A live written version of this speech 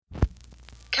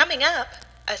Coming up,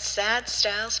 a Sad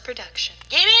Styles production.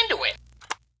 Get into it!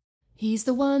 He's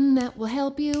the one that will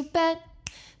help you bet.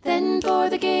 Then for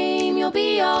the game you'll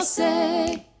be all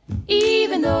set.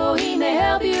 Even though he may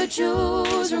help you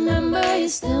choose, remember you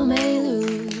still may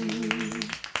lose.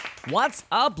 What's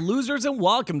up, losers, and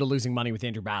welcome to Losing Money with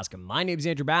Andrew Bascom. My name's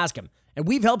Andrew Bascom, and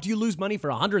we've helped you lose money for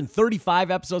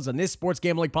 135 episodes on this sports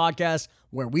gambling podcast,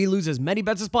 where we lose as many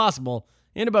bets as possible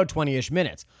in about 20-ish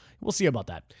minutes. We'll see about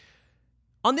that.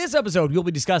 On this episode, we'll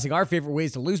be discussing our favorite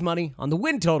ways to lose money on the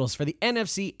win totals for the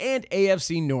NFC and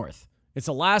AFC North. It's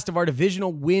the last of our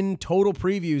divisional win total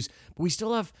previews, but we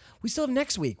still have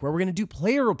next week where we're going to do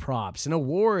player props and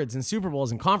awards and Super Bowls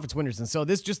and conference winners. And so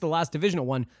this is just the last divisional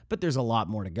one, but there's a lot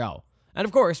more to go. And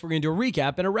of course, we're going to do a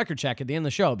recap and a record check at the end of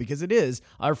the show because it is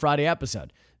our Friday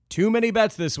episode. Too many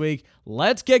bets this week.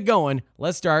 Let's get going.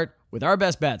 Let's start with our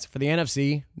best bets for the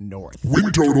NFC North.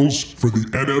 Win totals for the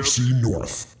NFC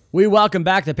North. We welcome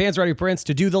back the Panzerati Prince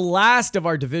to do the last of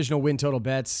our divisional win total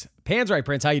bets. Panzerati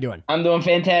Prince, how you doing? I'm doing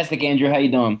fantastic, Andrew. How you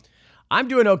doing? I'm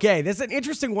doing okay. This is an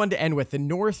interesting one to end with. The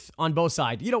North on both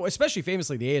sides. You know, especially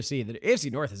famously the AFC. The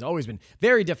AFC North has always been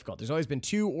very difficult. There's always been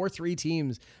 2 or 3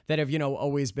 teams that have,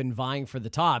 always been vying for the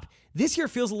top. This year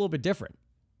feels a little bit different.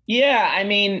 Yeah, I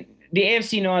mean, the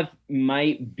AFC North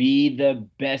might be the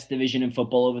best division in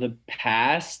football over the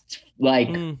past,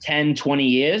 10, 20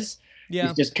 years. Yeah.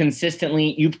 It's just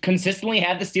you've consistently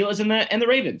had the Steelers and the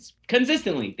Ravens.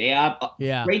 Consistently. They have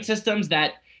great systems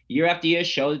that year after year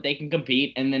show that they can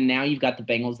compete. And then now you've got the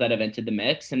Bengals that have entered the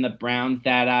mix and the Browns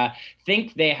that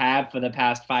think they have for the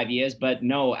past 5 years, but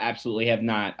no, absolutely have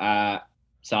not.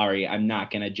 Sorry, I'm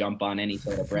not going to jump on any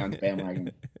sort of Browns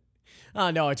bandwagon. Oh,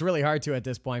 no, it's really hard to at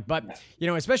this point. But,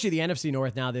 especially the NFC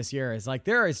North now this year is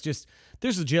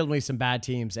there's legitimately some bad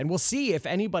teams. And we'll see if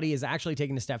anybody is actually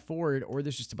taking a step forward or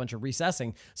there's just a bunch of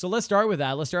recessing. So let's start with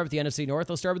that. Let's start with the NFC North.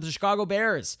 Let's start with the Chicago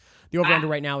Bears. The over-under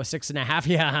right now is 6.5.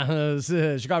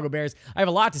 Yeah, Chicago Bears. I have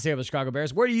a lot to say about the Chicago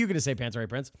Bears. What are you going to say, Panzerati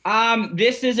Prince?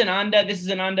 This is an under. This is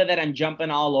an under that I'm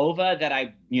jumping all over that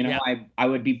I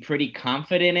would be pretty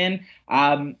confident in.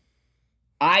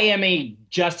 I am a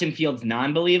Justin Fields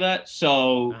non-believer,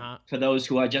 so for those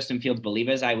who are Justin Fields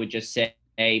believers, I would just say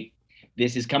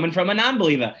this is coming from a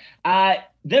non-believer.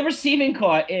 The receiving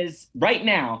core is, right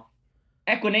now,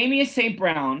 Equanimeous St.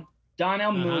 Brown,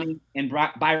 Darnell Mooney, and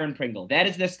Byron Pringle. That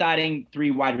is the starting 3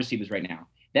 wide receivers right now.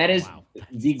 That is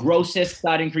the grossest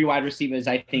starting 3 wide receivers,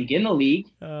 I think, in the league.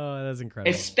 Oh, that's incredible.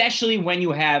 Especially when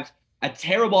you have a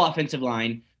terrible offensive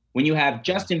line, when you have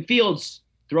Justin Fields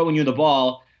throwing you the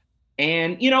ball.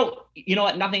 And you know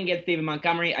what? Nothing against David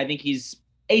Montgomery. I think he's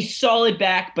a solid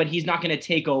back, but he's not going to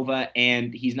take over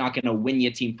and he's not going to win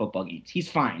your team football games. He's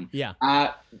fine. Yeah.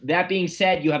 That being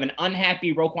said, you have an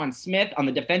unhappy Roquan Smith on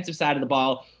the defensive side of the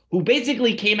ball, who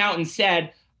basically came out and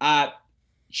said,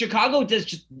 Chicago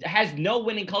has no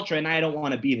winning culture, and I don't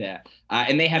want to be there.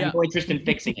 And they have no interest in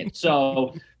fixing it.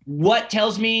 So what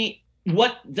does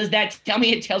that tell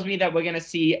me? It tells me that we're going to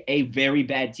see a very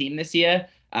bad team this year.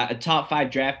 A top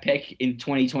 5 draft pick in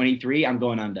 2023. I'm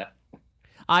going under.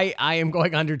 I am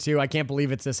going under too. I can't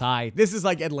believe it's this high. This is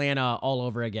like Atlanta all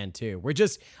over again too.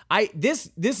 This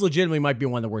legitimately might be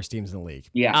one of the worst teams in the league.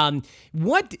 Yeah.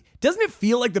 What doesn't it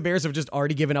feel like the Bears have just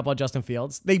already given up on Justin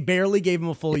Fields? They barely gave him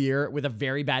a full year with a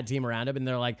very bad team around him, and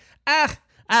they're like,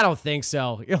 I don't think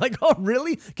so. You're like, oh,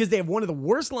 really? Because they have one of the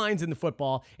worst lines in the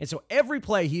football. And so every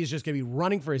play, he's just going to be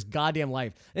running for his goddamn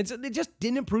life. And so they just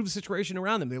didn't improve the situation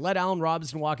around them. They let Allen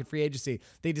Robinson walk at free agency.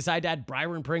 They decided to add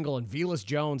Byron Pringle and Velus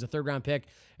Jones, a 3rd-round pick.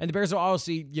 And the Bears are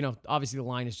obviously the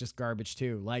line is just garbage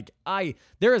too.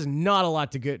 There is not a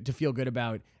lot to feel good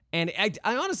about. And I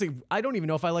honestly, I don't even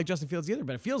know if I like Justin Fields either,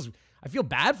 but I feel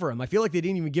bad for him. I feel like they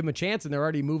didn't even give him a chance and they're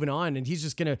already moving on. And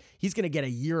he's going to get a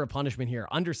year of punishment here,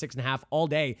 under 6.5 all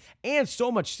day. And so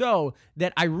much so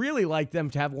that I really like them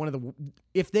to have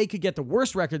if they could get the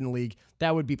worst record in the league,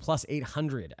 that would be plus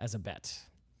 800 as a bet.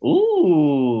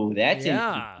 Ooh, that's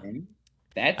interesting.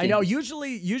 I know.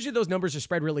 Usually those numbers are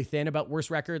spread really thin about worst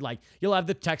record. Like you'll have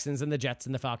the Texans and the Jets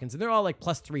and the Falcons, and they're all like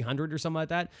plus 300 or something like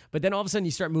that. But then all of a sudden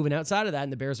you start moving outside of that,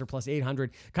 and the Bears are plus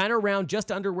 800, kind of around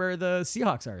just under where the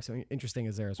Seahawks are. So interesting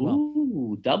is there as well.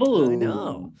 Ooh, double.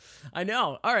 I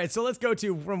know. All right, so let's go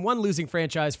from one losing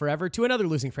franchise forever to another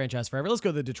losing franchise forever. Let's go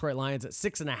to the Detroit Lions at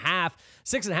 6.5.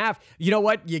 6.5. You know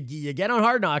what? You get on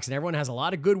Hard Knocks, and everyone has a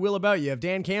lot of goodwill about you. You have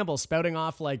Dan Campbell spouting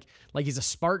off like he's a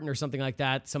Spartan or something like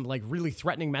that. Some like really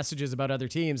threatening messages about other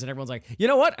teams, and everyone's like, you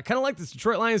know what? I kind of like this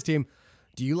Detroit Lions team.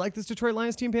 Do you like this Detroit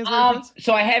Lions team, Panther Prince?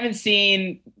 So I haven't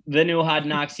seen the new Hard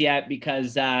Knocks yet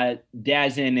because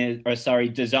DAZN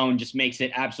just makes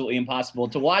it absolutely impossible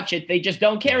to watch it. They just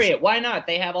don't carry it. Why not?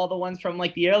 They have all the ones from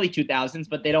like the early 2000s,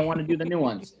 but they don't want to do the new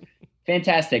ones.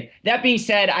 Fantastic. That being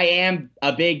said, I am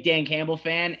a big Dan Campbell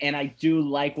fan, and I do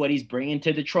like what he's bringing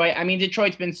to Detroit. I mean,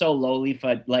 Detroit's been so lowly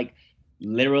for like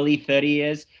literally 30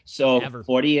 years. So Ever.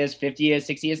 40 years, 50 years,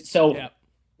 60 years. So,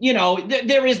 you know,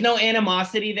 there is no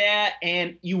animosity there,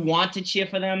 and you want to cheer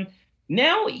for them.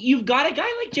 Now you've got a guy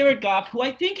like Jared Goff, who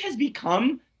I think has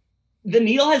become the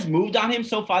needle has moved on him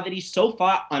so far that he's so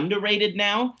far underrated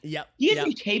now. Yep. He is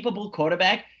a capable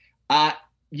quarterback.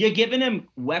 You're giving him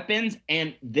weapons,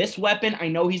 and this weapon, I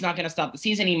know he's not going to stop the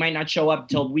season. He might not show up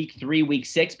till week 3, week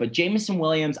 6, but Jameson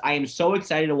Williams, I am so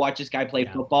excited to watch this guy play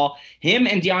football. Him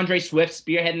and DeAndre Swift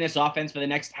spearheading this offense for the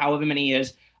next however many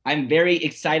years. I'm very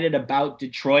excited about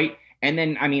Detroit. And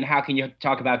then, I mean, how can you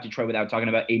talk about Detroit without talking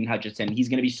about Aiden Hutchinson? He's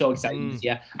going to be so exciting this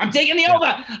year. I'm taking the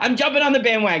over. I'm jumping on the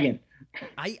bandwagon.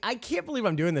 I can't believe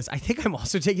I'm doing this. I think I'm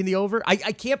also taking the over. I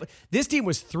can't. This team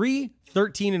was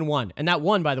 3-13-1, and that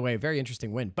one, by the way, a very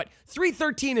interesting win. But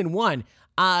 3-13-1.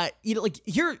 You know, like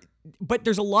here. But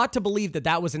there's a lot to believe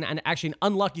that was actually an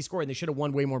unlucky score, and they should have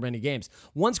won way more many games.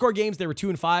 One-score games, they were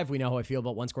 2-5. We know how I feel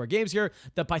about one-score games here.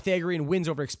 The Pythagorean wins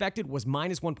over expected was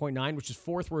 -1.9, which is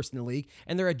 4th worst in the league,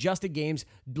 and their adjusted games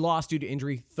lost due to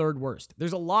injury, 3rd worst.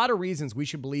 There's a lot of reasons we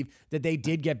should believe that they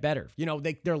did get better. You know,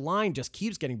 their line just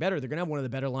keeps getting better. They're going to have one of the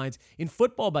better lines in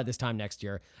football by this time next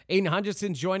year. Aiden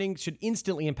Hutchinson joining should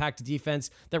instantly impact a defense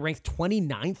that ranked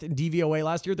 29th in DVOA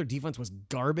last year. Their defense was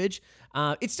garbage.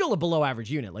 It's still a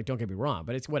below-average unit, like, don't get me wrong,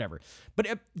 but it's whatever.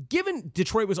 But given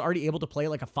Detroit was already able to play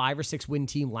like a 5 or 6 win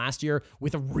team last year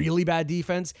with a really bad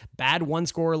defense, bad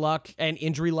one-score luck, and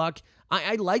injury luck,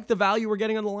 I like the value we're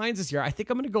getting on the Lions this year. I think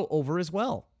I'm going to go over as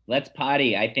well. Let's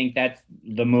party. I think that's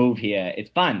the move here. It's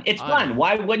fun. It's fun.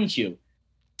 Why wouldn't you?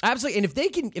 Absolutely. And if they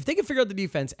can figure out the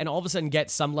defense and all of a sudden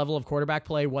get some level of quarterback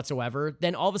play whatsoever,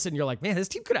 then all of a sudden you're like, man, this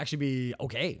team could actually be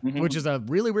okay, which is a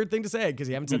really weird thing to say because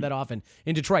you haven't said that often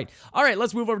in Detroit. All right,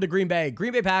 let's move over to Green Bay.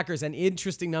 Green Bay Packers, an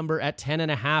interesting number at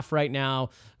 10.5 right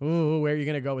now. Ooh, where are you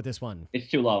going to go with this one? It's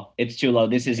too low. It's too low.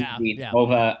 This is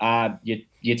over.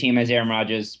 Your team has Aaron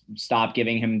Rodgers. Stop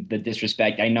giving him the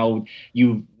disrespect. I know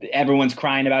everyone's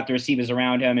crying about the receivers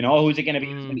around him and, who's it going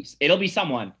to be? It'll be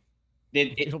someone.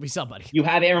 It'll be somebody. You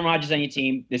have Aaron Rodgers on your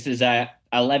team. This is a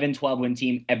 11-12 win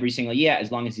team every single year.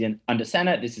 As long as he's under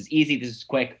center, this is easy. This is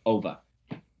quick. Over.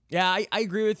 Yeah, I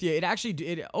agree with you.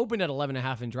 It opened at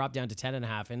 11.5 and dropped down to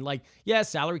 10.5. And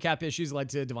salary cap issues led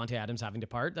to Devontae Adams having to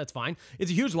part. That's fine.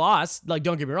 It's a huge loss. Like,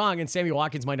 don't get me wrong. And Sammy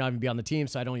Watkins might not even be on the team,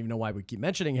 so I don't even know why we keep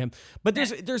mentioning him. But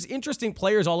there's interesting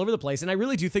players all over the place, and I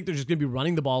really do think they're just going to be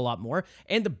running the ball a lot more.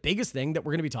 And the biggest thing that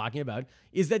we're going to be talking about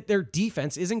is that their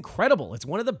defense is incredible. It's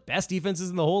one of the best defenses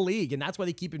in the whole league, and that's why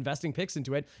they keep investing picks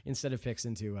into it instead of picks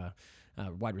into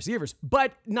wide receivers.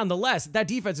 But nonetheless, that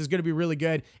defense is going to be really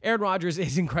good. Aaron Rodgers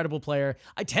is an incredible player.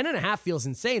 10.5 feels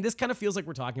insane. This kind of feels like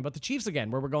we're talking about the Chiefs again,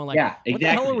 where we're going like, what the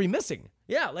hell are we missing?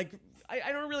 Yeah, like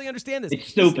I don't really understand this. It's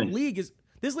stupid.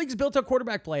 This league is built on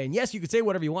quarterback play. And yes, you could say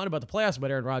whatever you want about the playoffs about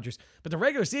Aaron Rodgers, but the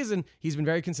regular season, he's been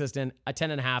very consistent. At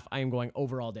 10.5, I am going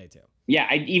over all day too. Yeah,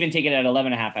 I'd even take it at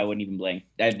 11.5. I wouldn't even blink.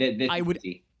 I would.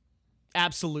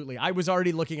 Absolutely. I was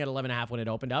already looking at 11.5 when it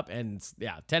opened up, and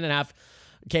 10.5.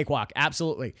 Cakewalk,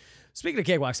 absolutely. Speaking of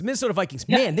cakewalks, Minnesota Vikings,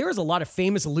 man, there is a lot of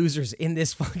famous losers in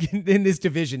this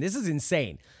division. This is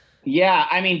insane. Yeah,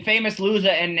 I mean, famous loser,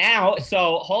 and now,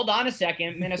 so hold on a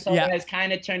second. Minnesota has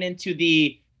kind of turned into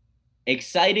the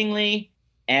excitingly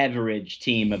average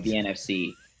team of the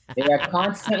NFC. They are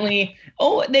constantly,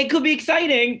 they could be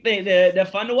exciting. They're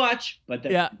fun to watch, but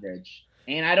they're average.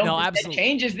 And I don't think that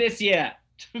changes this year.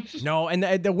 No, and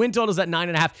the win total is at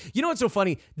 9.5. You know what's so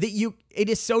funny? It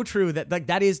is so true that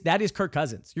that is Kirk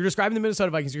Cousins. You're describing the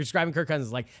Minnesota Vikings. You're describing Kirk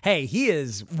Cousins like, hey, he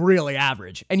is really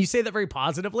average, and you say that very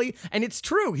positively, and it's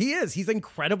true. He is. He's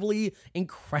incredibly,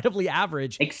 incredibly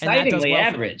average. Excitingly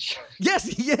average. Yes,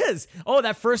 he is. Oh,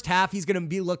 that first half, he's gonna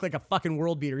look like a fucking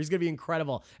world beater. He's gonna be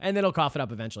incredible, and then he'll cough it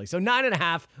up eventually. So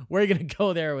 9.5. Where are you gonna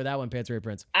go there with that one, Panther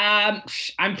Prince? I'm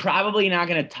probably not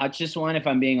gonna touch this one if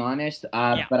I'm being honest.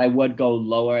 But I would go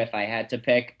lower if I had to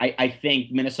pick. I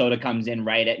think Minnesota comes in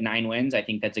right at 9 wins. I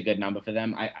think that's a good number for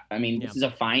them. I mean, this is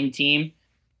a fine team.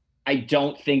 I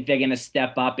don't think they're going to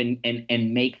step up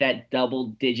and make that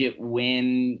double-digit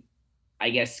win. I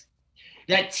guess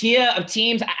that tier of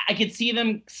teams, I could see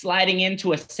them sliding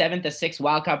into a 7th or 6th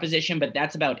wildcard position, but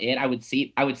that's about it. I would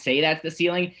say that's the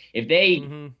ceiling. If they,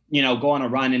 go on a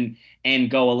run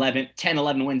and go 10,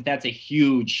 11 wins, that's a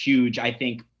huge, I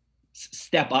think,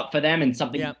 step up for them and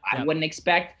something I wouldn't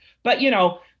expect. But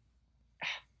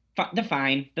they're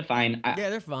fine. Yeah,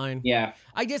 they're fine. Yeah.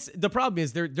 I guess the problem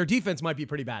is their defense might be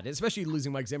pretty bad, especially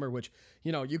losing Mike Zimmer, which,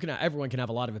 everyone can have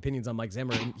a lot of opinions on Mike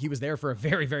Zimmer, and he was there for a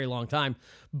very, very long time.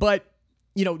 But,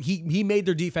 he made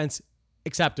their defense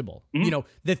acceptable. Mm-hmm.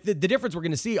 The difference we're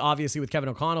going to see, obviously, with Kevin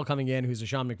O'Connell coming in, who's a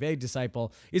Sean McVay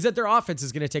disciple, is that their offense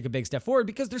is going to take a big step forward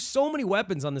because there's so many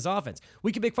weapons on this offense.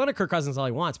 We can make fun of Kirk Cousins all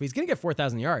he wants, but he's going to get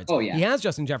 4,000 yards. Oh, yeah. He has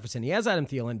Justin Jefferson. He has Adam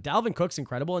Thielen. Dalvin Cook's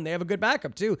incredible, and they have a good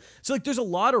backup, too. So, there's a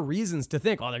lot of reasons to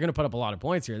think, they're going to put up a lot of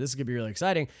points here. This is going to be really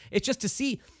exciting. It's just to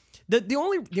see. The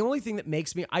only thing that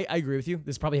makes me, I agree with you.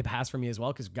 This is probably a pass for me as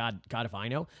well, because God if I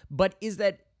know, but is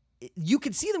that you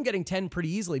could see them getting 10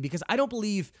 pretty easily, because I don't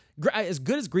believe, as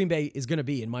good as Green Bay is going to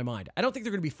be in my mind, I don't think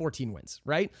they're going to be 14 wins,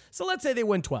 right? So let's say they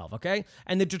win 12, okay?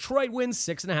 And the Detroit wins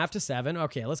 6.5 to 7.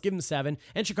 Okay, let's give them 7.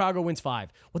 And Chicago wins 5.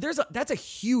 Well, that's a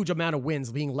huge amount of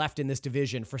wins being left in this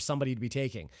division for somebody to be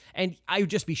taking. And I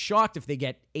would just be shocked if they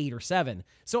get 8 or 7.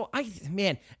 So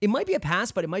it might be a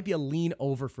pass, but it might be a lean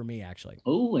over for me, actually.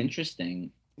 Oh, interesting.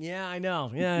 Yeah, I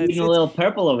know. Yeah, it's a little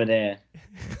purple over there.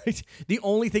 The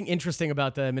only thing interesting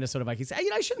about the Minnesota Vikings,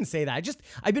 I shouldn't say that.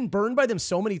 I've been burned by them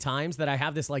so many times that I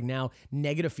have this now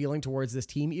negative feeling towards this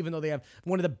team, even though they have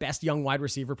one of the best young wide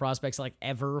receiver prospects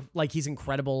ever. He's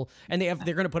incredible, and they're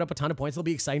going to put up a ton of points. It'll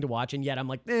be exciting to watch, and yet I'm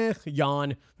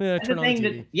yawn. Turn on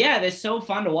the TV. They're so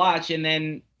fun to watch, and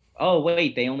then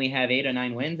they only have 8 or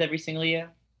 9 wins every single year.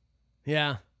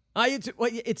 Yeah,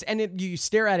 you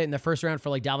stare at it in the first round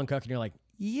for Dalvin Cook, and you're like,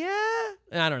 yeah,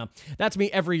 I don't know. That's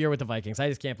me every year with the Vikings. I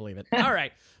just can't believe it. All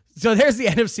right. So there's the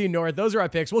NFC North. Those are our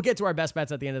picks. We'll get to our best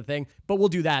bets at the end of the thing, but we'll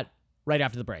do that right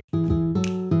after the break.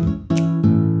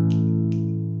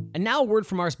 And now a word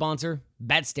from our sponsor,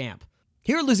 BetStamp.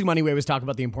 Here at Losing Money, we always talk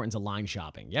about the importance of line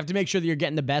shopping. You have to make sure that you're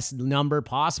getting the best number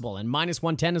possible, and minus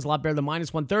 110 is a lot better than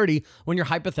minus 130 when you're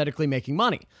hypothetically making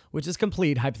money, which is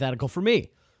complete hypothetical for me.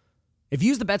 If you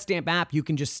use the BetStamp app, you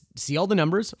can just see all the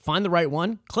numbers, find the right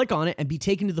one, click on it, and be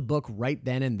taken to the book right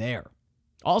then and there.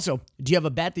 Also, do you have a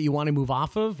bet that you want to move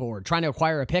off of or trying to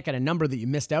acquire a pick at a number that you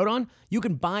missed out on? You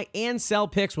can buy and sell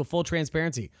picks with full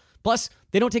transparency. Plus,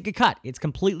 they don't take a cut. It's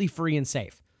completely free and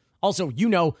safe. Also,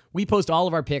 we post all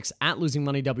of our picks at Losing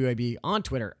Money WAB on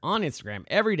Twitter, on Instagram,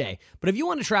 every day. But if you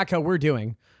want to track how we're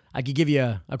doing, I could give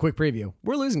you a quick preview.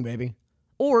 We're losing, baby.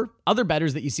 Or other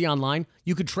bettors that you see online,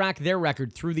 you could track their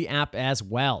record through the app as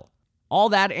well. All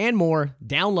that and more,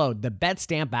 download the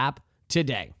BetStamp app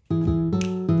today.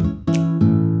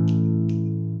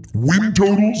 Win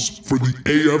totals for the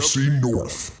AFC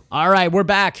North. All right, we're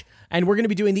back, and we're going to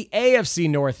be doing the AFC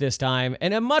North this time,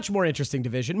 and a much more interesting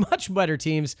division, much better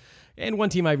teams, and one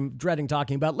team I'm dreading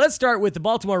talking about. Let's start with the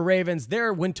Baltimore Ravens.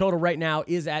 Their win total right now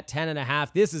is at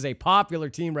 10.5. This is a popular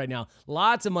team right now.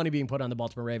 Lots of money being put on the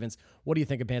Baltimore Ravens. What do you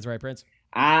think of Panther Right Prince?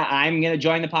 I'm going to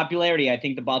join the popularity. I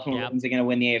think the Baltimore Ravens are going to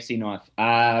win the AFC North.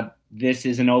 This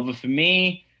is an over for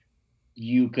me.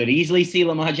 You could easily see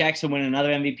Lamar Jackson win another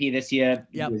MVP this year.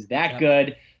 He was that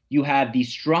good. You have the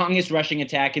strongest rushing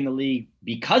attack in the league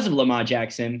because of Lamar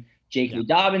Jackson. J.K.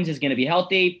 Dobbins is going to be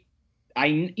healthy.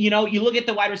 You look at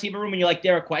the wide receiver room and you're like,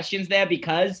 there are questions there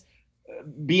because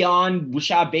beyond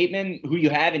Rashad Bateman, who you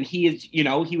have, and he is,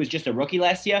 he was just a rookie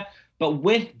last year. But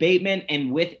with Bateman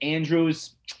and with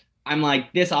Andrews, I'm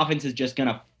like, this offense is just going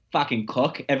to fucking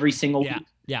cook every single week.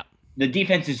 Yeah. The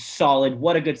defense is solid.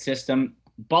 What a good system.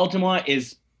 Baltimore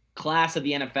is class of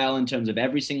the NFL in terms of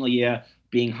every single year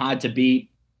being hard to beat.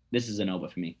 This is an over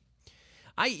for me.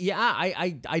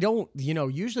 I don't,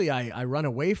 usually I run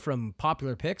away from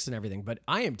popular picks and everything, but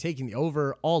I am taking the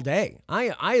over all day.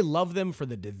 I love them for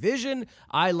the division.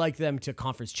 I like them to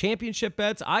conference championship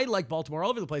bets. I like Baltimore all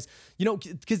over the place,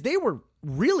 because they were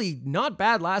really not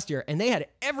bad last year, and they had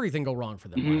everything go wrong for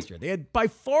them last year. They had by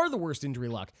far the worst injury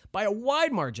luck by a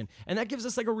wide margin, and that gives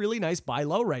us a really nice buy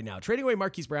low right now. Trading away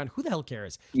Marquise Brown, who the hell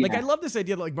cares? I love this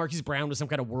idea that Marquise Brown was some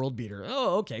kind of world beater.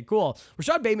 Oh, okay, cool.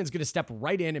 Rashad Bateman's going to step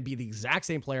right in and be the exact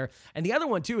same player. And the other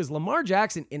one too is Lamar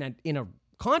Jackson in a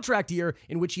contract year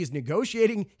in which he is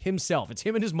negotiating himself. It's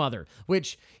him and his mother,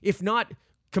 which, if not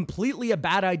completely a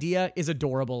bad idea, is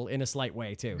adorable in a slight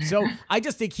way too. So I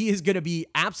just think he is going to be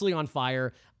absolutely on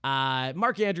fire.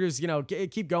 Mark Andrews,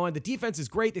 keep going. The defense is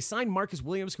great. They signed Marcus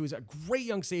Williams, who's a great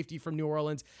young safety from New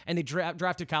Orleans, and they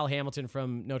drafted Kyle Hamilton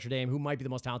from Notre Dame, who might be the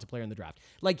most talented player in the draft.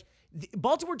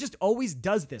 Baltimore just always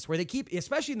does this, where they keep,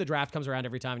 especially in the draft comes around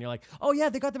every time, and you're like, oh yeah,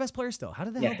 they got the best player still. How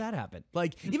did the hell that happen?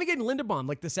 Even getting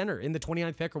Linderbaum, the center in the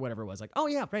 29th pick or whatever it was. Oh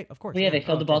yeah, right, of course. Well, they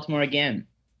fell to Baltimore again.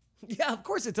 Yeah, of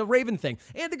course, it's a Raven thing.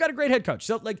 And they got a great head coach.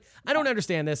 So, I don't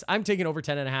understand this. I'm taking over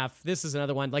 10.5. This is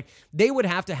another one. They would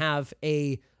have to have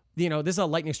a this is a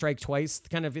lightning strike twice,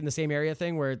 kind of in the same area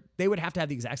thing, where they would have to have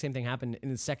the exact same thing happen in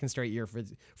the second straight year for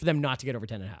them not to get over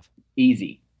 10.5.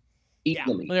 Easily. Yeah,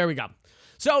 well, there we go.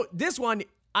 So this one,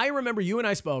 I remember you and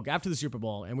I spoke after the Super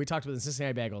Bowl, and we talked about the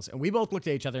Cincinnati Bengals, and we both looked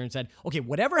at each other and said, okay,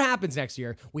 whatever happens next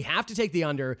year, we have to take the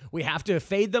under. We have to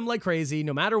fade them like crazy,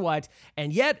 no matter what.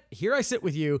 And yet, here I sit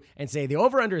with you and say the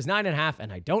over-under is 9.5,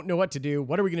 and I don't know what to do.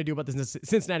 What are we going to do about the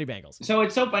Cincinnati Bengals? So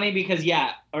it's so funny because,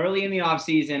 early in the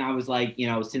offseason, I was like,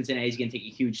 Cincinnati's going to take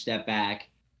a huge step back.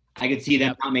 I could see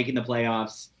them not making the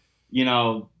playoffs.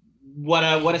 What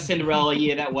a Cinderella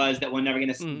year that was that we're never going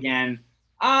to see again.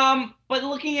 But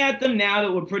looking at them now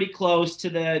that we're pretty close to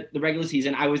the regular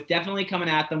season, I was definitely coming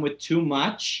at them with too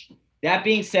much. That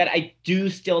being said, I do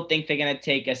still think they're going to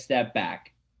take a step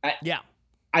back.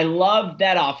 I love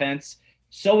that offense.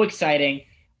 So exciting.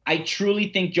 I truly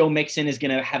think Joe Mixon is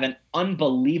going to have an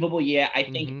unbelievable year. I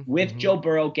think with Joe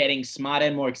Burrow getting smarter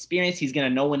and more experience, he's going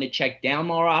to know when to check down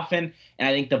more often. And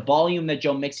I think the volume that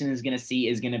Joe Mixon is going to see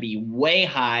is going to be way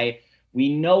high.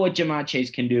 We know what Jamar Chase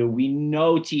can do. We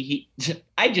know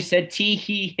I just said T.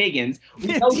 Higgins. We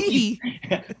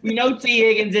know T.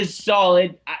 Higgins is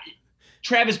solid.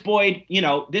 Travis Boyd,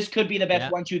 this could be the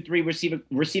best 1-2-3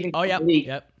 receiving in the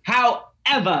league.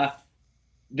 However,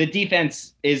 the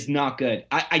defense is not good.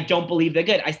 I don't believe they're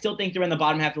good. I still think they're in the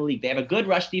bottom half of the league. They have a good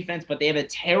rush defense, but they have a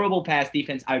terrible pass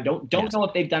defense. I don't know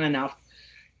if they've done enough.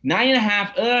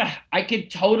 9.5. I could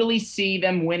totally see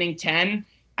them winning 10.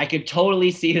 I could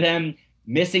totally see them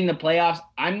missing the playoffs.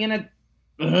 I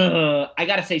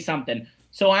got to say something.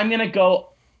 So I'm going to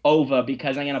go over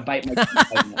because I'm going to bite my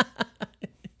teeth.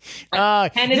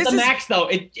 10 is the max, though.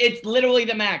 It's literally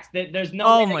the max. There's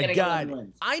no way my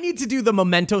God. I need to do the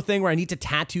memento thing where I need to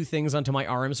tattoo things onto my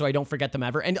arm so I don't forget them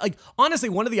ever. And honestly,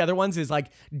 one of the other ones is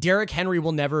Derrick Henry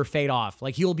will never fade off.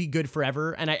 He'll be good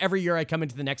forever. And every year I come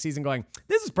into the next season going,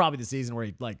 this is probably the season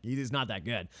where he's not that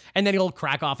good. And then he'll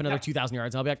crack off another 2,000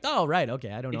 yards. And I'll be like, oh, right.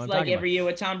 Okay. I don't know what I'm talking about. It's like every year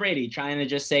with Tom Brady trying to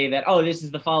just say that, this is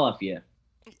the fall-off year.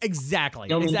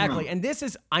 Exactly. And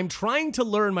I'm trying to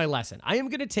learn my lesson. I am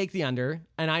going to take the under,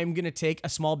 and I am going to take a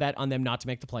small bet on them not to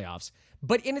make the playoffs.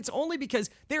 And it's only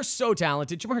because they're so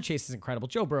talented. Jamar Chase is incredible.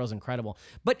 Joe Burrow is incredible.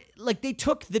 But they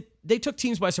took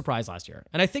teams by surprise last year.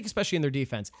 And I think especially in their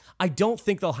defense, I don't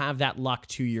think they'll have that luck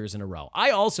 2 years in a row.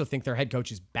 I also think their head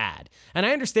coach is bad. And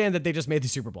I understand that they just made the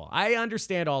Super Bowl. I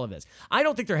understand all of this. I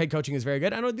don't think their head coaching is very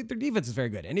good. I don't think their defense is very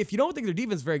good. And if you don't think their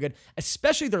defense is very good,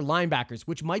 especially their linebackers,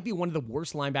 which might be one of the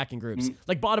worst linebacking groups,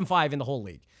 bottom 5 in the whole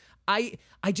league, I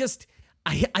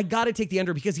got to take the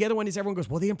under because the other one is everyone goes,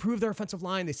 well, they improved their offensive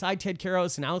line. They signed Ted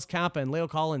Karras and Alex Kappa and Leo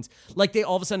Collins. They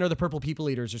all of a sudden are the purple people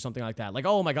eaters or something like that.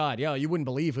 Oh my God, you wouldn't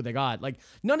believe who they got.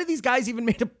 None of these guys even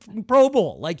made a Pro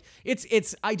Bowl.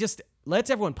 Let's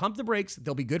everyone pump the brakes.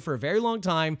 They'll be good for a very long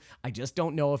time. I just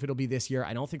don't know if it'll be this year.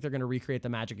 I don't think they're going to recreate the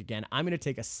magic again. I'm going to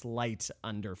take a slight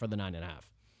under for the 9.5.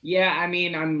 Yeah, I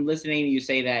mean, I'm listening to you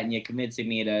say that and you're convincing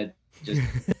me to just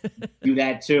do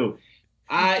that too.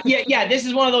 This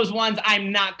is one of those ones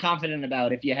I'm not confident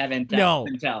about if you haven't can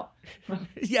tell.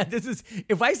 This is,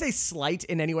 if I say slight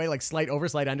in any way, slight over,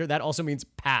 slight under, that also means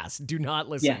pass. Do not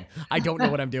listen. Yeah. I don't know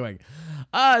what I'm doing.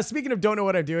 Speaking of don't know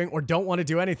what I'm doing or don't want to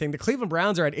do anything, the Cleveland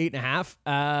Browns are at 8.5.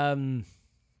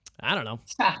 I don't know.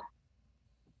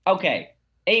 Okay.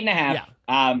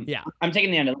 8.5. Yeah. I'm taking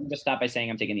the under. Let me just stop by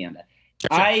saying I'm taking the under.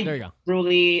 Sure. There you go.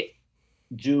 Truly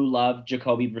do love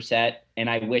Jacoby Brissett, and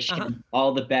I wish him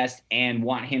all the best and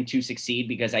want him to succeed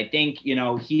because I think,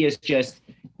 he is just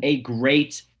a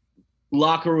great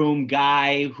locker room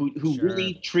guy who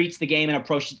really treats the game and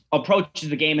approaches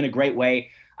the game in a great way.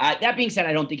 That being said,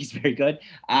 I don't think he's very good.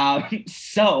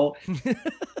 So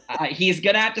he's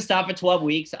going to have to stop for 12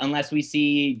 weeks unless we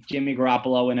see Jimmy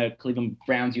Garoppolo in a Cleveland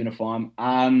Browns uniform.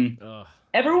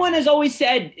 Everyone has always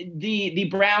said the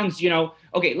Browns,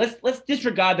 okay, let's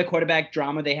disregard the quarterback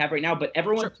drama they have right now, but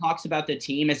everyone talks about the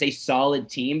team as a solid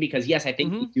team because, yes, I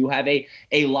think we do have a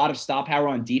lot of star power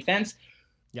on defense.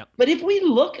 Yeah. But if we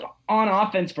look on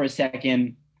offense for a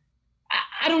second,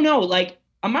 I don't know,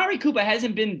 Amari Cooper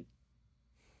hasn't been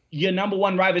your number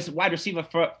one wide receiver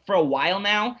for a while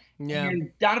now. Yeah.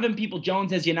 And Donovan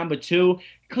Peoples-Jones as your number 2.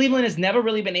 Cleveland has never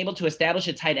really been able to establish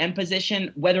a tight end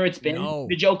position, whether it's been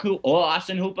Njoku or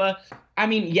Austin Hooper. I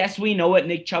mean, yes, we know what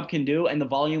Nick Chubb can do and the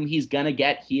volume he's going to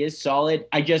get. He is solid.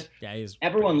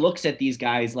 Everyone looks at these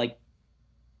guys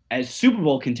as Super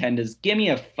Bowl contenders. Give me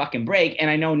a fucking break. And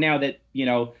I know now that,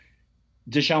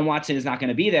 Deshaun Watson is not going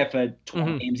to be there for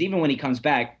 12 games, even when he comes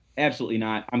back. Absolutely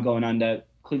not. I'm going under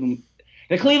Cleveland.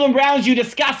 The Cleveland Browns, you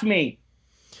disgust me.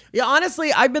 Yeah,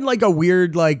 honestly, I've been like a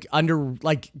weird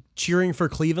cheering for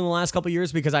Cleveland the last couple of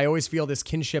years because I always feel this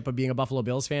kinship of being a Buffalo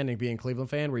Bills fan and being a Cleveland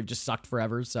fan where you've just sucked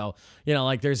forever. So,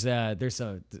 there's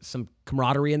some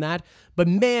camaraderie in that. But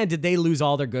man, did they lose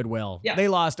all their goodwill. Yeah. They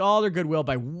lost all their goodwill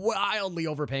by wildly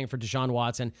overpaying for Deshaun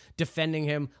Watson, defending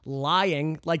him,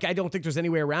 lying. Like, I don't think there's any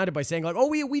way around it by saying like, oh,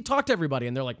 we talked to everybody.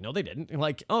 And they're like, no, they didn't. And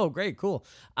like, oh, great, cool.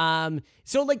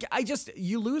 So like,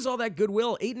 you lose all that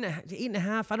goodwill.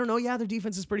 8.5. I don't know. Yeah, their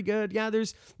defense is pretty good. Yeah,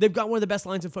 they've got one of the best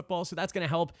lines in football. So that's going to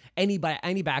help any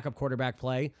backup quarterback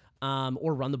play.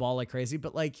 Or run the ball like crazy.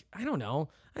 But like, I don't know.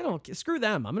 Screw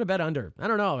them. I'm going to bet under. I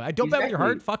don't know. I don't bet with your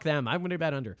heart. Fuck them. I'm going to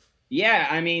bet under. Yeah.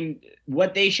 I mean,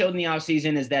 what they showed in the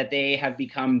offseason is that they have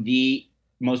become the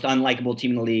most unlikable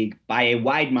team in the league by a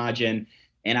wide margin.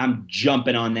 And I'm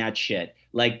jumping on that shit.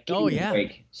 Like, oh yeah.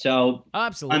 Break. So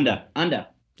absolutely. Under.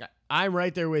 I'm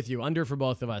right there with you. Under for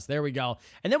both of us. There we go.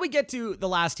 And then we get to the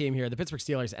last team here, the Pittsburgh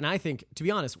Steelers. And I think, to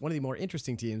be honest, one of the more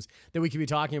interesting teams that we could be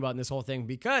talking about in this whole thing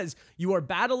because you are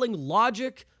battling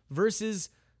logic versus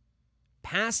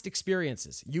past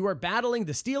experiences. You are battling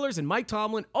the Steelers and Mike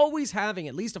Tomlin always having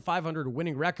at least a 500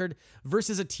 winning record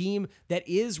versus a team that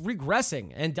is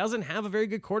regressing and doesn't have a very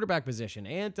good quarterback position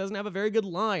and doesn't have a very good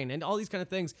line and all these kind of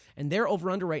things. And their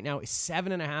over-under right now is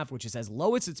 7.5, which is as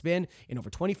low as it's been in over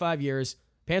 25 years.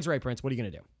 Pants right, Prince. What are you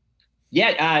going to do?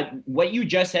 Yeah, what you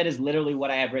just said is literally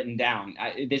what I have written down.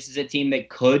 This is a team that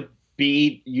could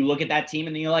be, you look at that team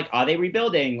and then you're like, are they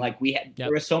rebuilding? Like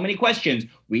there are so many questions.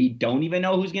 We don't even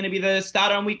know who's going to be the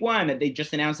starter on week 1. They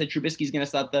just announced that Trubisky's going to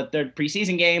start the third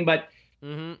preseason game, but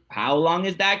how long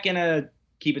is that going to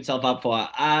keep itself up for?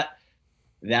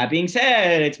 That being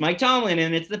said, it's Mike Tomlin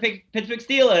and it's the Pittsburgh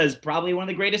Steelers, probably one of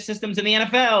the greatest systems in the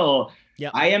NFL.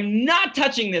 Yep. I am not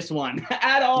touching this one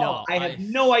at all. No, I have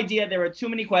no idea. There are too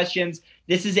many questions.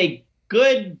 This is a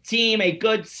good team, a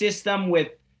good system with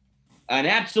an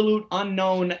absolute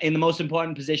unknown in the most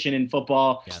important position in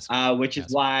football, which is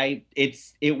why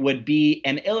it would be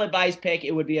an ill-advised pick.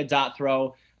 It would be a dot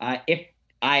throw. If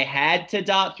I had to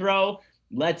dot throw,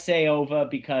 let's say over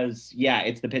because,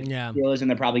 it's the Pittsburgh Steelers and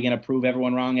they're probably going to prove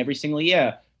everyone wrong every single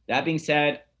year. That being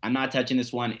said, I'm not touching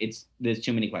this one. There's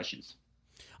too many questions.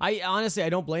 I honestly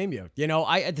don't blame you. The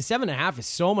 7.5 is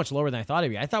so much lower than I thought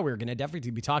it'd be. I thought we were going to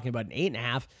definitely be talking about an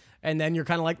 8.5, and then you're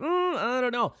kind of like, I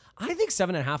don't know. I think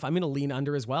 7.5. I'm going to lean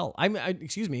under as well. At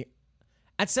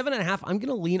 7.5, I'm going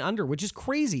to lean under, which is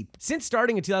crazy. Since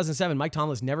starting in 2007, Mike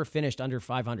Tomlin's never finished under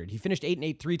 500. He finished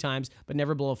 8-8 3 times, but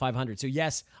never below 500. So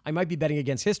yes, I might be betting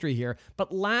against history here,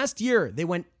 but last year they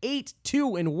went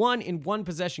 8-2-1 in one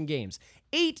possession games.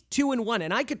 8-2-1,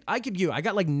 and I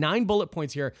got like 9 bullet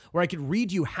points here where I could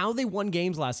read you how they won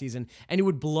games last season, and it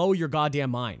would blow your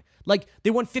goddamn mind. Like they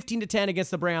won 15-10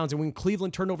 against the Browns, and when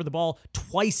Cleveland turned over the ball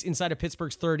twice inside of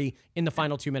Pittsburgh's 30 in the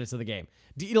final 2 minutes of the game.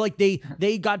 Like they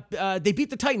beat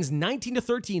the Titans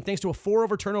 19-13 thanks to a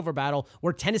 4-over turnover battle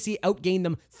where Tennessee outgained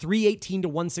them 318 to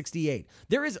 168.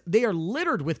 They are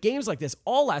littered with games like this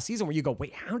all last season where you go,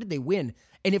 wait, how did they win?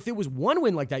 And if it was one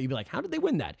win like that, you'd be like, how did they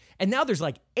win that? And now there's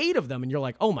like 8 of them, and you're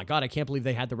like, oh my God, I can't believe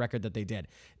they had the record that they did.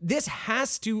 This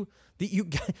has to, the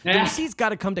receipts got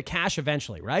to come to cash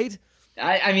eventually, right?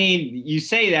 I mean, you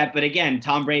say that, but again,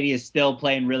 Tom Brady is still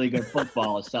playing really good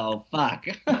football, so fuck.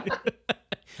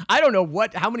 I don't know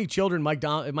how many children Mike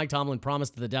Tomlin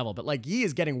promised to the devil, but like he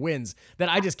is getting wins that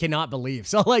I just cannot believe.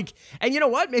 So like, and you know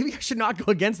what? Maybe I should not go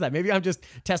against that. Maybe I'm just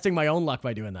testing my own luck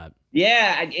by doing that.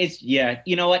 Yeah,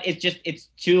 you know what? It's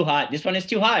too hot. This one is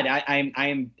too hot.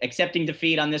 I'm accepting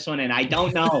defeat on this one, and I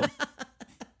don't know.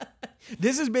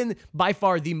 This has been by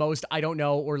far the most I don't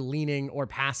know or leaning or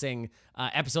passing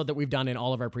episode that we've done in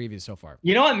all of our previews so far.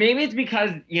 You know what? Maybe it's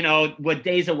because, we're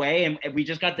days away and we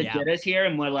just got the jitters here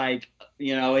and we're like,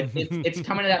 it's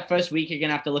coming to that first week. You're going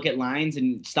to have to look at lines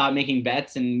and start making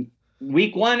bets. And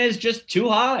week 1 is just too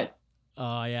hot.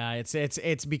 Oh, yeah.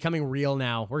 It's becoming real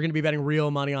now. We're going to be betting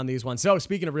real money on these ones. So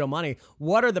speaking of real money,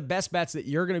 what are the best bets that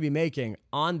you're going to be making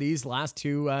on these last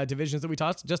 2 divisions that we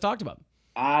just talked about?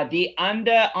 The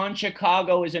under on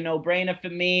Chicago is a no-brainer for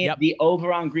me. Yep. The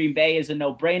over on Green Bay is a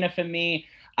no-brainer for me.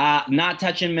 Not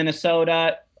touching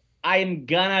Minnesota. I'm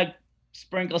gonna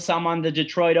sprinkle some on the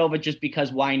Detroit over just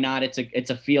because why not? It's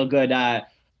a feel-good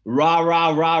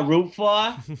rah root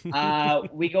for.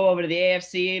 We go over to the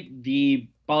AFC. The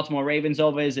Baltimore Ravens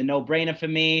over is a no-brainer for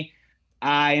me.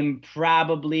 I'm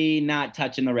probably not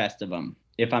touching the rest of them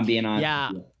if I'm being honest.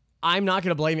 Yeah. I'm not going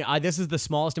to blame you. This is the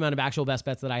smallest amount of actual best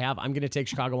bets that I have. I'm going to take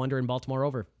Chicago under and Baltimore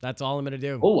over. That's all I'm going to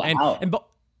do. Oh, wow.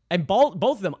 And both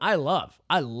of them, I love.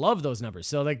 I love those numbers.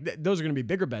 So like those are going to be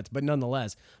bigger bets, but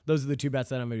nonetheless, those are the two bets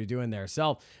that I'm going to be doing there.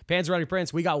 So Panzerati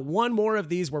Prince, we got one more of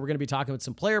these where we're going to be talking about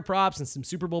some player props and some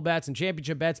Super Bowl bets and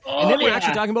championship bets. And then we're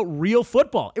actually talking about real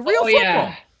football. Real football.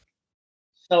 Yeah.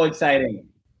 So exciting.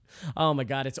 Oh my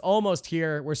God, it's almost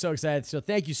here. We're so excited. So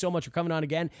thank you so much for coming on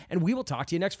again. And we will talk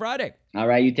to you next Friday. All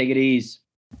right, you take it easy.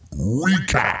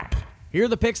 Recap. Here are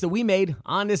the picks that we made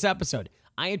on this episode.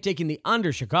 I am taking the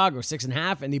under Chicago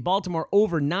 6.5 and the Baltimore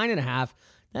over 9.5.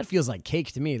 That feels like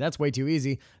cake to me. That's way too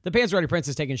easy. The Panzerati Prince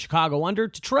is taking Chicago under,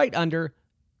 Detroit under,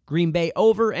 Green Bay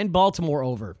over, and Baltimore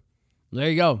over. There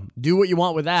you go. Do what you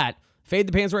want with that. Fade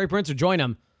the Panzerati Prince or join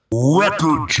him.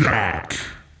 Record check.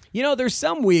 You know, there's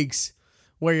some weeks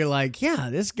where you're like, yeah,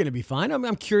 this is going to be fine.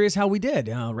 I'm curious how we did.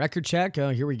 Record check.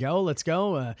 Here we go. Let's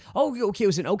go. Okay. It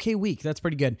was an okay week. That's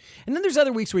pretty good. And then there's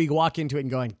other weeks where you walk into it and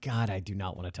going, God, I do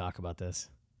not want to talk about this.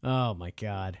 Oh my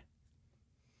God.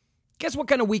 Guess what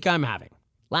kind of week I'm having?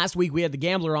 Last week we had the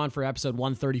Gambler on for episode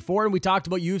 134 and we talked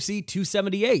about UFC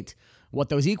 278. What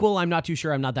those equal, I'm not too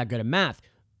sure. I'm not that good at math.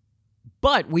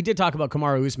 But we did talk about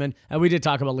Kamaru Usman and we did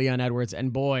talk about Leon Edwards.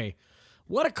 And boy,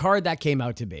 what a card that came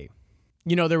out to be.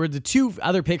 You know, there were the two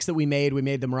other picks that we made. We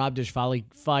made the Merab Dvalishvili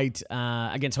fight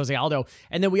against Jose Aldo.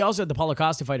 And then we also had the Paulo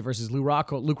Costa fight versus Luke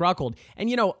Rockhold. And,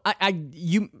 you know, I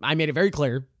made it very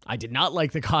clear. I did not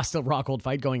like the Costa-Rockhold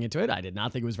fight going into it. I did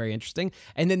not think it was very interesting.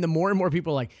 And then the more and more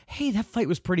people are like, hey, that fight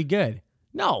was pretty good.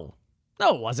 No,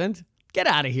 it wasn't. Get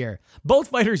out of here. Both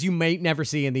fighters you may never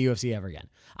see in the UFC ever again.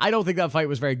 I don't think that fight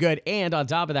was very good. And on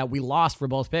top of that, we lost for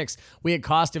both picks. We had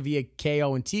Costa via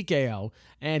KO and TKO,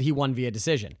 and he won via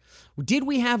decision. Did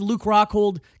we have Luke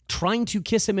Rockhold trying to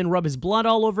kiss him and rub his blood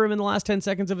all over him in the last 10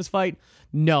 seconds of his fight?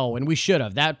 No, and we should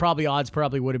have. Odds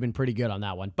probably would have been pretty good on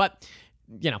that one. But,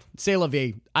 you know, c'est la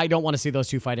vie. I don't want to see those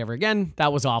two fight ever again.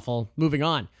 That was awful. Moving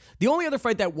on. The only other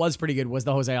fight that was pretty good was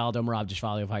the Jose Aldo Merab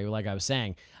Dvalishvili fight, like I was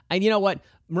saying. And you know what?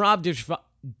 Merab Dvalishvili,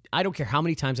 I don't care how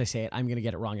many times I say it, I'm going to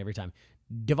get it wrong every time.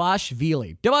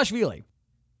 Dvalishvili.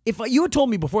 If you had told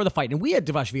me before the fight, and we had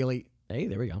Dvalishvili, hey,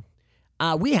 there we go.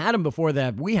 We had him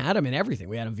we had him in everything.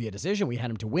 We had him via decision. We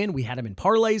had him to win. We had him in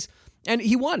parlays, and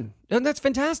he won. And that's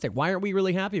fantastic. Why aren't we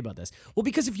really happy about this? Well,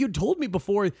 because if you'd told me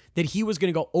before that he was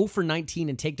going to go 0 for 19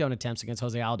 in takedown attempts against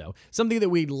Jose Aldo, something that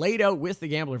we laid out with the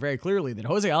Gambler very clearly, that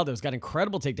Jose Aldo's got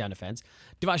incredible takedown defense.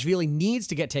 Dvalishvili needs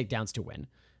to get takedowns to win.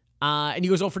 And he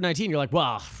goes 0 for 19. You're like,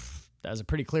 well, that was a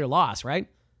pretty clear loss, right?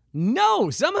 No,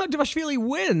 somehow Dvalishvili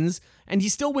wins, and he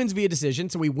still wins via decision,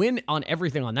 so we win on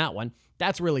everything on that one.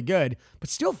 That's really good, but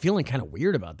still feeling kind of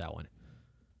weird about that one.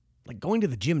 Like going to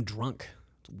the gym drunk.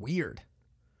 It's weird.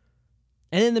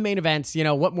 And in the main events, you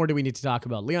know, what more do we need to talk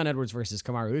about? Leon Edwards versus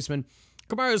Kamaru Usman.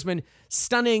 Kamaru Usman,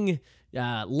 stunning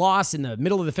loss in the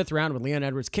middle of the fifth round when Leon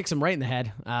Edwards kicks him right in the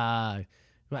head.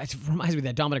 It reminds me of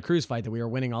that Dominic Cruz fight that we were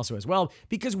winning also as well,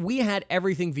 because we had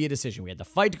everything via decision. We had the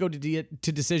fight to go to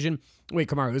decision. We had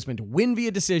Kamaru Usman to win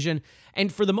via decision.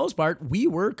 And for the most part, we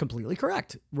were completely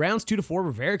correct. Rounds 2 to 4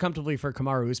 were very comfortably for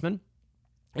Kamaru Usman.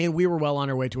 And we were well on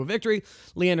our way to a victory.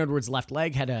 Leon Edwards' left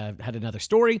leg had another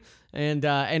story, and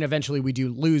eventually we do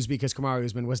lose because Kamaru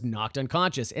Usman was knocked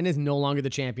unconscious and is no longer the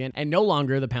champion and no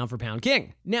longer the pound-for-pound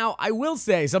king. Now, I will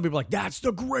say, some people are like, that's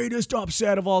the greatest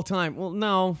upset of all time. Well,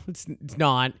 no, it's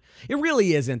not. It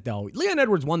really isn't, though. Leon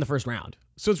Edwards won the first round,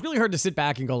 so it's really hard to sit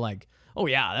back and go like, oh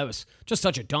yeah, that was just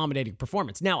such a dominating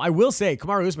performance. Now, I will say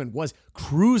Kamaru Usman was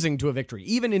cruising to a victory.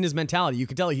 Even in his mentality, you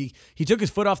could tell he took his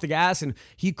foot off the gas and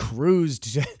he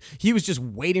cruised. He was just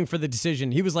waiting for the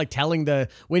decision. He was like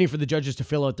waiting for the judges to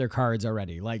fill out their cards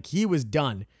already. Like he was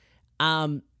done.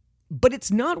 But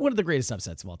it's not one of the greatest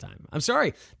upsets of all time. I'm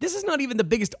sorry. This is not even the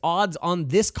biggest odds on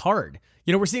this card.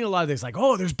 You know, we're seeing a lot of this like,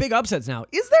 oh, there's big upsets now.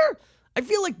 Is there? I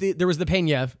feel like there was the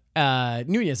Pena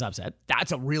Nunes upset.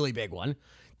 That's a really big one.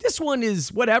 This one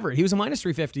is whatever. He was a minus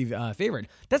 350 favorite.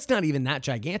 That's not even that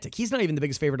gigantic. He's not even the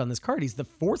biggest favorite on this card. He's the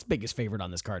fourth biggest favorite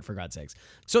on this card, for God's sakes.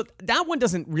 So that one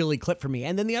doesn't really clip for me.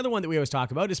 And then the other one that we always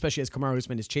talk about, especially as Kamaru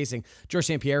Usman is chasing Georges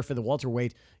St-Pierre for the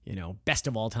welterweight, best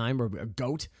of all time, or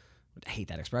GOAT. I hate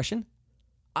that expression.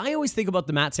 I always think about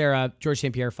the Matt Serra, Georges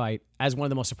St-Pierre fight as one of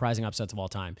the most surprising upsets of all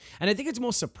time. And I think it's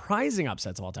most surprising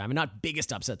upsets of all time, and not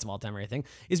biggest upsets of all time or anything,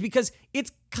 is because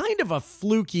it's kind of a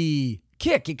fluky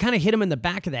kick. It kind of hit him in the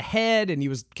back of the head, and he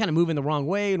was kind of moving the wrong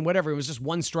way and whatever. It was just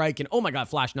one strike, and oh my God,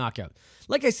 flash knockout.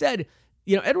 Like I said,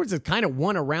 Edwards has kind of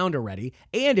won a round already.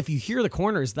 And if you hear the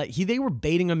corners, that they were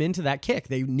baiting him into that kick.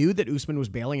 They knew that Usman was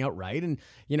bailing out right, and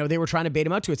they were trying to bait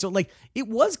him out to it. So it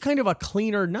was kind of a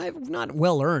cleaner, not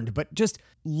well earned, but just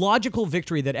logical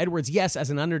victory that Edwards, yes,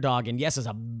 as an underdog, and yes, as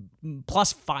a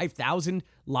plus 5,000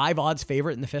 live odds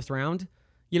favorite in the fifth round.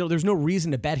 there's no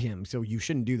reason to bet him, so you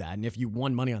shouldn't do that. And if you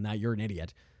won money on that, you're an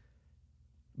idiot.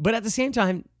 But at the same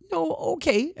time, no,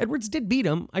 okay, Edwards did beat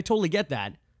him. I totally get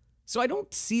that. So I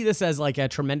don't see this as like a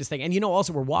tremendous thing. And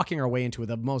also we're walking our way into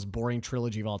the most boring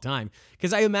trilogy of all time.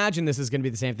 Because I imagine this is going to be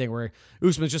the same thing where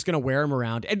Usman's just going to wear him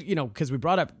around. And, because we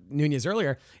brought up Nunes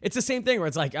earlier, it's the same thing where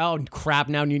it's like, oh, crap,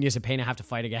 now Nunes and Pena have to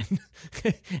fight again.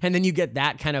 And then you get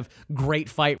that kind of great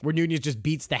fight where Nunes just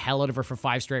beats the hell out of her for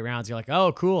 5 straight rounds. You're like,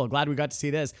 oh, cool, glad we got to see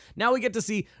this. Now we get to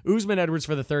see Usman Edwards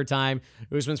for the 3rd time.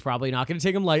 Usman's probably not going to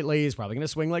take him lightly. He's probably going to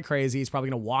swing like crazy. He's probably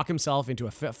going to walk himself into a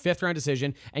 5th round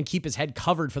decision and keep his head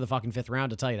covered for the fucking 5th round,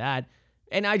 to tell you that.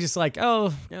 And I just like,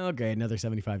 oh, okay, another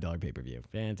 $75 pay-per-view.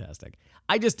 Fantastic.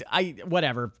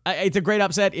 Whatever. It's a great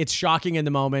upset. It's shocking in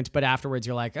the moment, but afterwards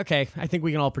you're like, okay, I think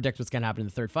we can all predict what's going to happen in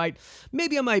the 3rd fight.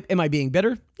 Maybe am I being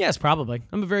bitter? Yes, probably.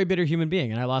 I'm a very bitter human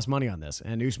being, and I lost money on this.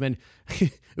 And Usman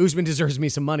deserves me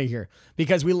some money here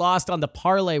because we lost on the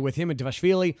parlay with him and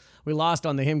Dvalishvili. We lost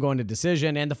on him going to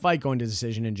decision and the fight going to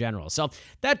decision in general. So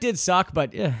that did suck,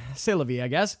 but c'est la vie, I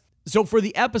guess. So for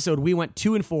the episode, we went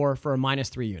 2-4 for a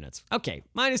 -3 units. Okay,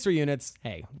 -3 units.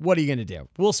 Hey, what are you going to do?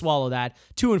 We'll swallow that.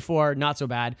 2-4, not so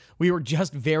bad. We were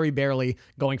just very barely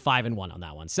going 5-1 on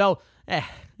that one. So,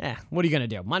 what are you going to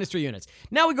do? -3 units.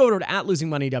 Now we go over to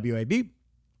 @losingmoney.wab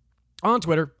on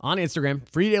Twitter, on Instagram,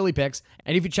 free daily picks.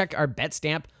 And if you check our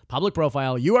BetStamp public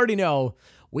profile, you already know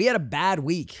we had a bad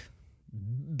week.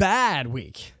 Bad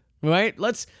week, right?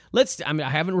 I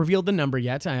haven't revealed the number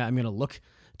yet. I'm going to look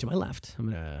to my left. I'm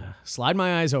going to slide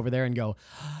my eyes over there and go,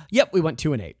 yep, we went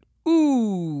 2-8.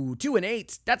 Ooh,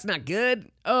 2-8. That's not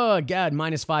good. Oh, God,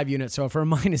 -5 units. So for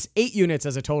 -8 units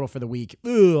as a total for the week.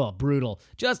 Ugh, brutal.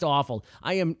 Just awful.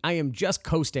 I am just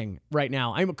coasting right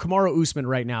now. I'm Kamaru Usman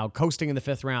right now, coasting in the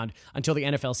 5th round until the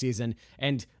NFL season.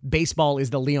 And baseball is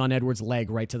the Leon Edwards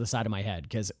leg right to the side of my head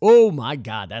because, oh, my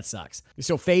God, that sucks.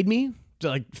 So fade me.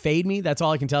 Fade me. That's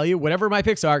all I can tell you. Whatever my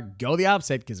picks are, go the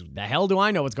opposite because the hell do I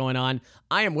know what's going on.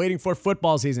 I am waiting for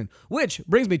football season, which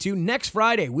brings me to next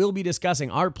Friday. We'll be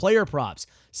discussing our player props,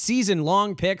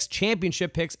 season-long picks,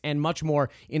 championship picks, and much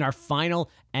more in our final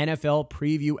NFL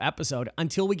preview episode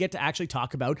until we get to actually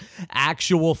talk about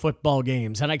actual football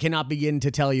games. And I cannot begin to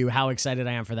tell you how excited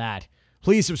I am for that.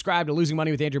 Please subscribe to Losing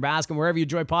Money with Andrew Bascom wherever you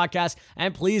enjoy podcasts,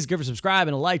 and please give a subscribe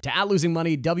and a like to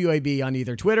 @LosingMoneyWAB on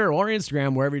either Twitter or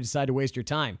Instagram, wherever you decide to waste your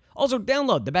time. Also,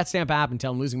 download the BetStamp app and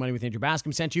tell them Losing Money with Andrew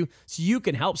Bascom sent you so you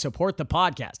can help support the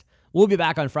podcast. We'll be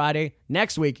back on Friday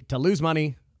next week to lose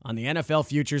money on the NFL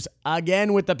futures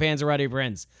again with the Panzerotti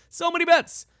Prince. So many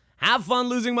bets. Have fun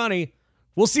losing money.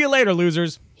 We'll see you later,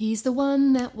 losers. He's the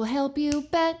one that will help you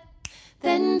bet.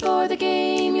 Then for the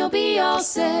game, you'll be all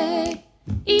set.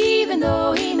 Even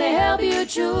though he may help you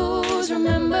choose,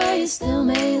 remember you still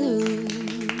may lose.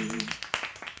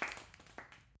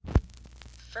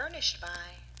 Furnished by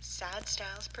Sad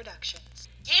Styles Productions.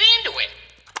 Get into it.